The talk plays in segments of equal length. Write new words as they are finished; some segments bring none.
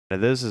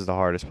This is the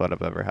hardest putt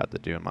I've ever had to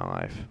do in my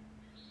life.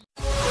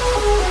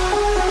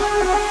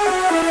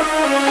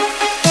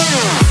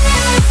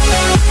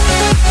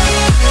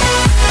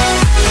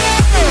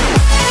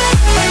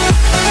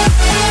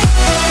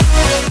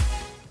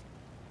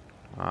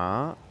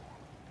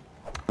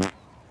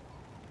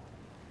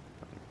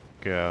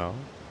 Go.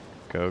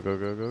 Go, go,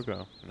 go, go,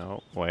 go.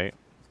 No, wait.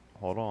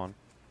 Hold on.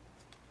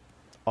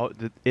 Oh,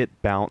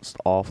 it bounced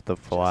off the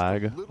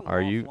flag.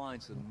 Are you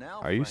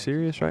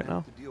serious right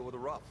now?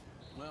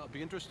 Well, it'd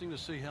be interesting to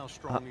see how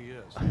strong he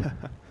is.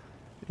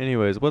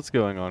 Anyways, what's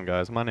going on,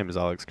 guys? My name is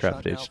Alex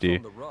Craft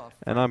HD,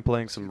 and I'm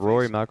playing some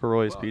Rory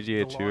McIlroy's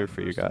PGA Tour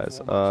for you guys.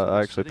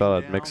 I actually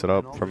thought I'd mix it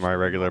up from my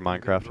regular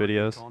Minecraft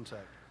videos.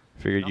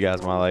 Figured you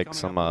guys might like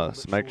some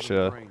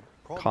extra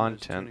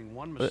content.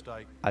 But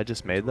I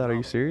just made that. Are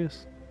you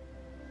serious?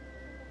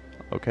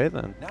 Okay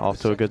then, off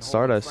to a good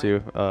start. I see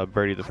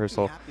birdie the first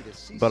hole,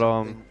 but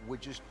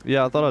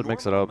yeah, I thought I'd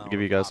mix it up,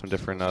 give you guys some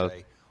different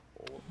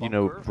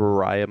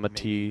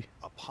variety,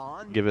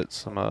 give it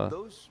some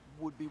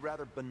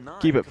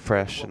keep it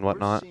fresh and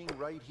whatnot,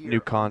 new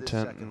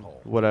content and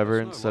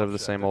whatever, instead of the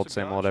same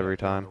old every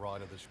time.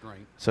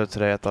 So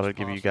today I thought I'd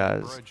give you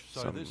guys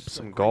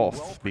some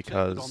golf,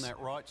 because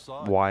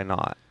why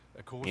not,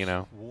 you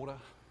know.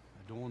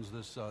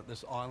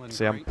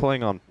 See, I'm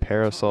playing on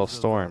Parasol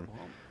Storm,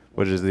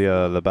 which is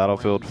the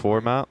Battlefield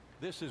 4 map.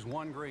 I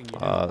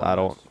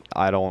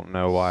don't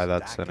know why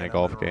that's in a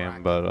golf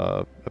game,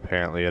 but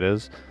apparently it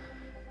is.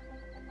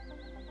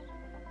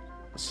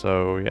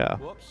 So yeah,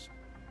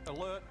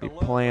 be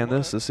playing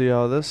this to see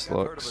how this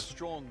looks.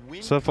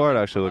 So far, it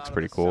actually looks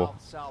pretty cool.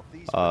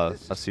 I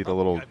see the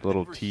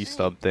little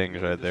T-stub things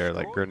right there,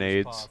 like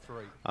grenades.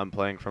 I'm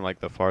playing from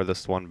like the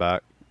farthest one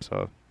back,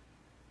 so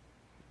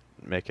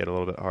make it a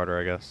little bit harder,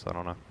 I guess. I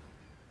don't know.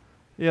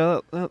 Yeah,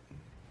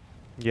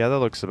 yeah, that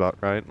looks about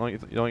right.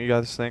 Don't you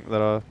guys think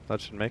that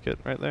that should make it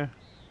right there?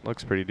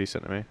 Looks pretty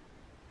decent to me.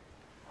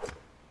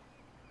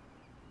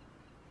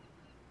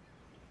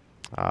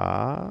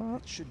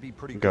 It should be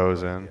pretty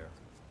goes good right in. there.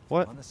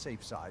 What? On the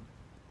safe side.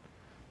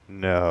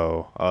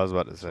 No, I was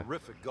about to say.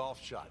 Terrific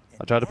golf shot.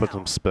 I tried to put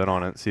some spin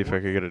on it, see if I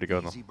could get it to go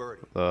in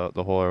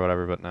the hole or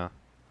whatever, but no.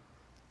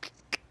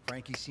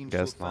 Frankie seems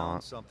Guess to have found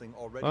not. something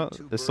already. Well,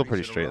 it's still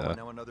pretty straight though.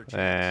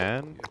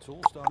 And It's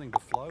all starting to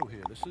flow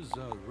here. This is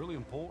really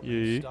important.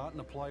 He's starting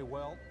to play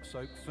well,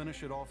 so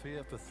finish it off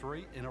here for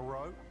 3 in a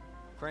row.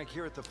 Frank,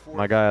 here at the fourth,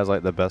 my guy has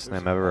like the best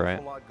name ever,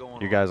 right?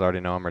 You guys already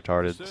know I'm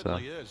retarded, so.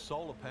 Certainly is.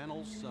 Solar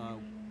panels,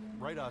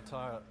 radar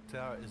tower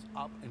is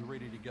up and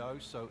ready to go,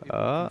 so it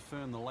will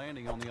confirm the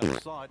landing on the other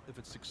side. If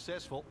it's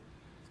successful,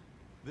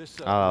 this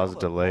was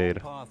delayed.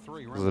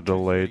 It was a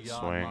delayed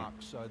swing.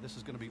 So this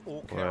is going to be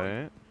all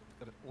carry.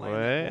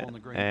 Wait,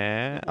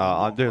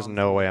 and there's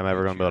no way I'm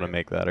ever going to be able to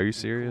make that. Are you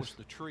serious?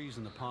 The trees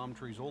and the palm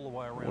trees all the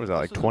way around. What is that,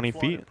 like 20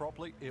 feet?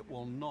 It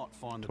will not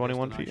find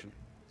 21 feet.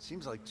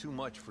 seems like too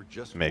much for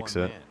just Makes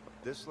one it. man.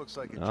 This looks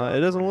like a It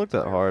doesn't look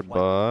that hard,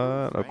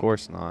 but of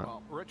course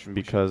not,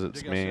 because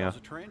it's me.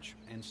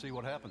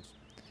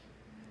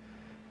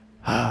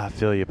 I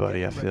feel you,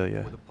 buddy. I feel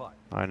you.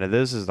 Alright, now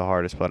this is the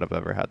hardest putt I've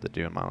ever had to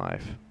do in my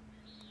life.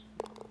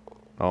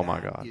 Oh my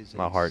god,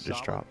 my heart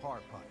just dropped.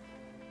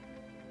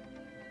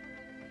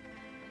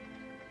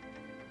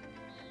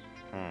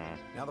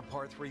 Now the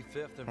par 3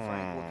 fifth, and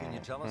Frank, what can you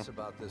tell us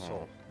about this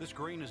hole? This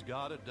green is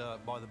guarded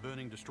by the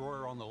burning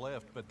destroyer on the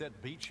left, but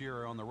that beach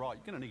area on the right,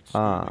 you're going to need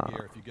steering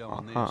gear if you go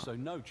on there, so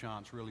no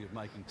chance really of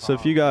making par. So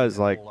if you guys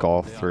like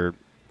golf or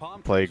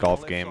play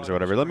golf games or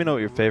whatever, let me know what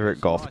your favorite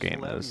golf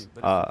game is.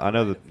 I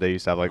know that they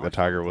used to have like the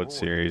Tiger Woods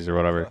series or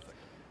whatever.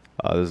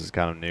 This is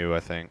kind of new, I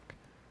think.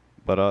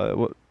 But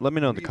let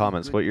me know in the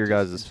comments what your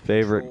guys'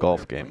 favorite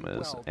golf game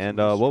is, and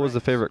what was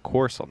the favorite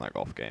course on that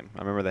golf game. I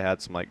remember they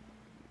had some like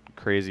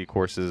crazy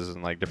courses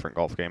and like different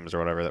golf games or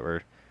whatever that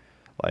were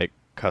like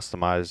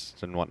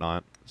customized and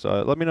whatnot.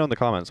 So let me know in the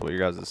comments what your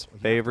guys'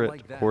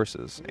 favorite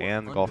courses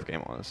and the golf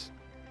game was.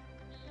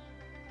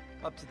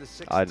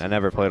 I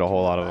never played a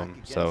whole lot of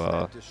them,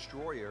 so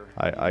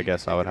I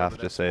guess I would have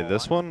to say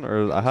this one,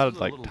 or I had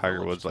like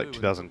Tiger Woods like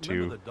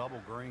 2002,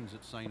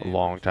 a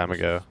long time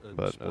ago,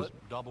 but it was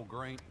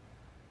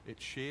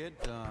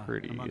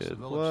pretty good.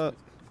 What?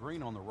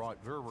 Green on the right,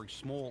 very, very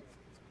small.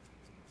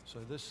 So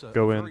this,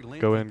 go in.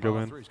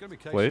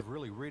 Wait.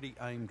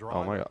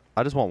 Oh my god.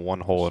 I just want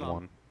one hole in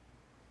one.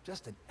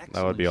 Just an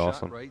that would be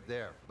awesome. shot right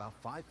there, about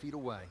 5 feet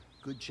away.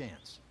 Good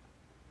chance.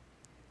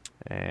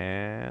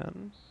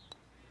 And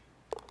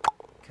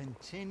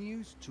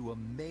continues to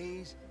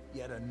amaze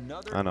yet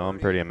another. I know, I'm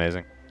pretty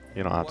amazing.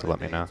 You don't have to let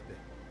me know.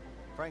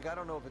 Frank, I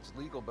don't know if it's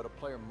legal, but a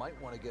player might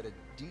want to get a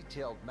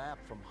detailed map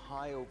from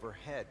high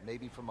overhead,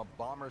 maybe from a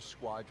bomber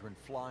squadron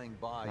flying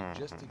by,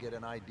 just to get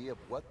an idea of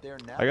what they're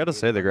now. I gotta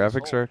say, the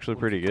graphics are actually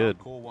pretty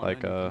good. Like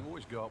the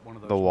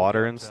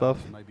water and stuff.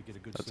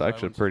 That's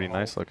actually pretty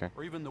nice looking.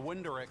 Or even the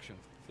wind direction.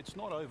 It's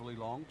not overly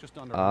long, just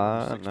under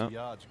no.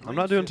 yards. I'm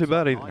not doing too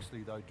bad either.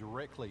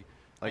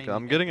 Like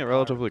I'm getting it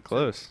relatively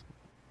close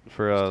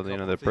for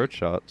the approach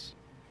shots.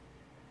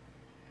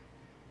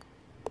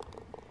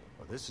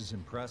 This is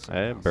impressive.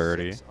 Hey,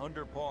 birdie. 6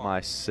 under par.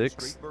 My Straight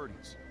sixth.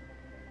 birdies.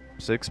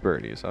 6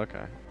 birdies.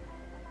 Okay.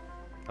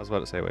 I was about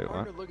to say, wait, what?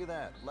 Partner, look at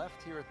that.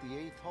 Left here at the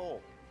 8th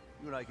hole.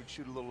 You and I could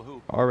shoot a little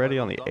hoop. Already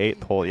on the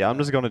 8th hole. Yeah, I'm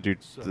just going to do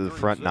the very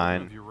front observant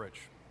 9 of you,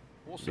 Rich.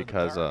 Also, the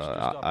because barracks just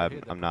up ahead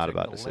that I'm not protect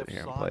about the to sit left here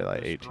and side play of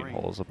like the 18 screen.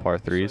 holes of par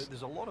 3s. So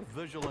there's a lot of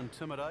visual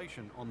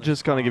intimidation on this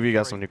Just going to par give you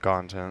guys 3. some new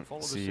content.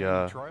 Follow the See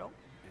sandy trail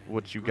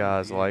what and you green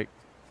guys again. like.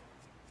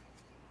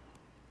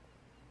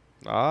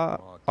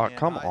 Oh,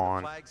 come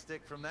on. Flag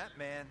stick from that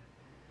man.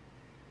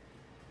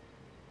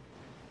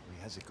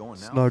 He has it going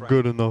It's now, not Frank.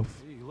 good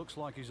enough. He looks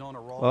like he's on a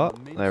roll. Oh,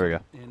 there we go.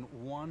 In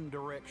one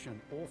direction,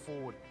 all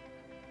forward.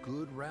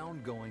 Good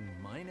round going,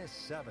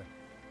 -7.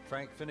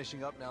 Frank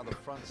finishing up now the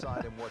front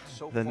side in what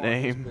so The far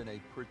name. has been a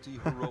pretty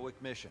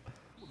heroic mission.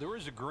 There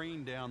is a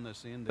green down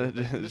this end.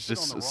 It's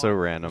just so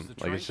random.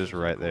 Like, it's just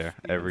right there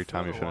every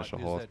time you finish a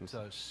hole.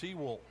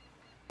 Seawall.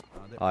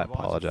 I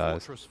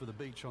apologize. Fortress for the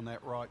beach on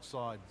that right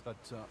side, but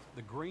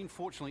the green,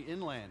 fortunately,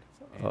 inland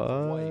and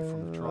away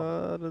from the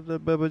trouble.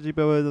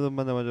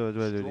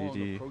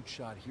 Strong approach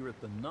shot here at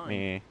the 9th,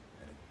 Me.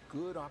 and a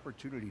good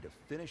opportunity to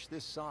finish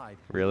this side.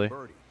 with Really? a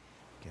birdie.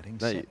 Getting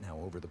That- set now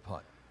over the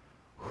putt.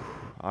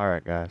 All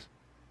right, guys.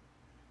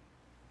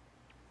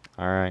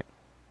 All right.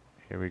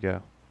 Here we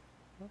go.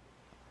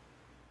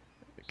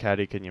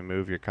 Caddy, can you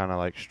move? You're kind of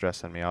like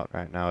stressing me out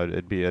right now.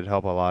 It'd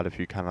help a lot if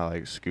you kind of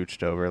like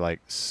scooched over like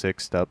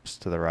 6 steps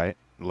to the right,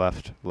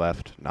 left,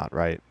 not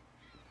right.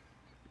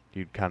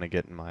 You'd kind of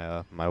get in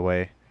my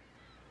way.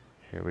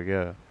 Here we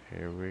go.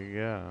 Here we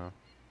go.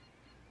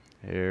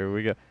 Here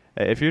we go.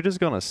 Hey, if you're just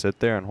gonna sit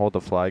there and hold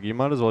the flag, you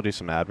might as well do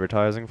some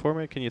advertising for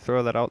me. Can you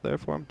throw that out there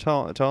for them?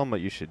 Tell them what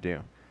you should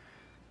do.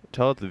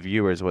 Tell the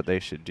viewers what they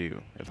should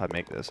do if I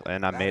make this,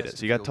 and I made it.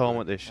 So you gotta tell them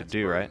what they should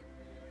do, right?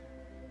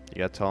 You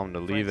gotta tell them to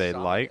leave a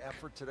like,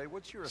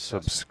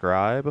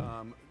 subscribe,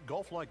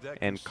 Golf like that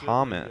and can certainly,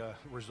 comment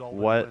result in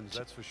what- wins,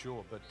 that's for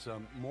sure. But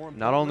more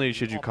not only importantly,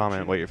 should you the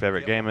comment what your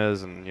favorite opportunity to game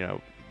is and, you know,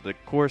 the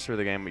course or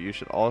the game, but you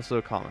should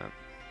also comment,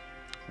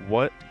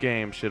 what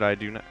game should I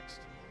do next?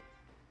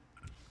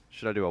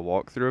 Should I do a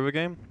walkthrough of a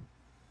game?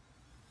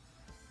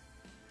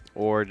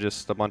 Or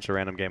just a bunch of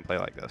random gameplay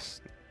like this?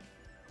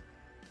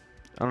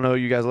 I don't know.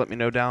 You guys let me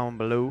know down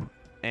below.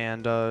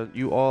 And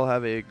you all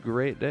have a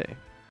great day.